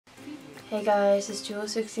Hey guys, it's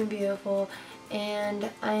Jewel16 Beautiful, and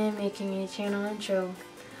I am making a channel intro.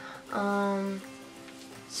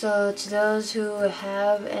 So to those who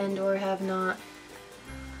have and or have not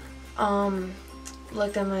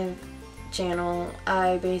looked at my channel,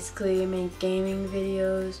 I basically make gaming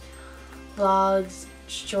videos, vlogs,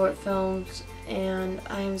 short films, and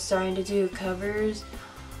I'm starting to do covers,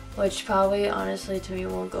 which probably honestly to me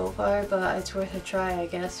won't go far, but it's worth a try, I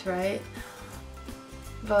guess, right?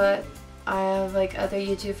 But I have like other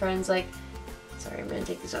YouTube friends like, sorry, I'm gonna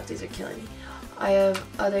take these off, these are killing me. I have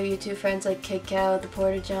other YouTube friends like Kid Cow, The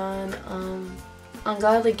Porta John,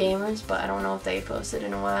 Ungodly Gamers, but I don't know if they posted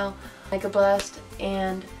in a while, Like a Blast,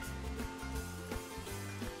 and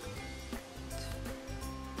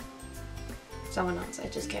someone else, I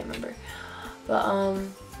just can't remember. But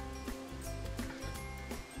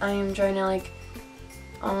I am trying to like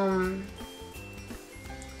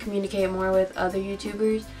communicate more with other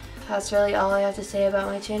YouTubers. That's really all I have to say about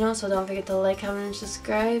my channel, so don't forget to like, comment, and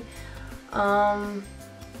subscribe. I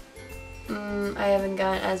haven't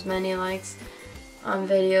gotten as many likes on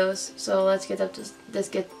videos, so let's get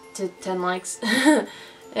to 10 likes. If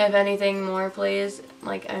anything more, please.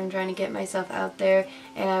 Like, I'm trying to get myself out there,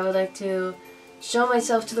 and I would like to show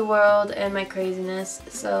myself to the world and my craziness.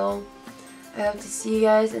 So I hope to see you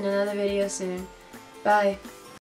guys in another video soon. Bye.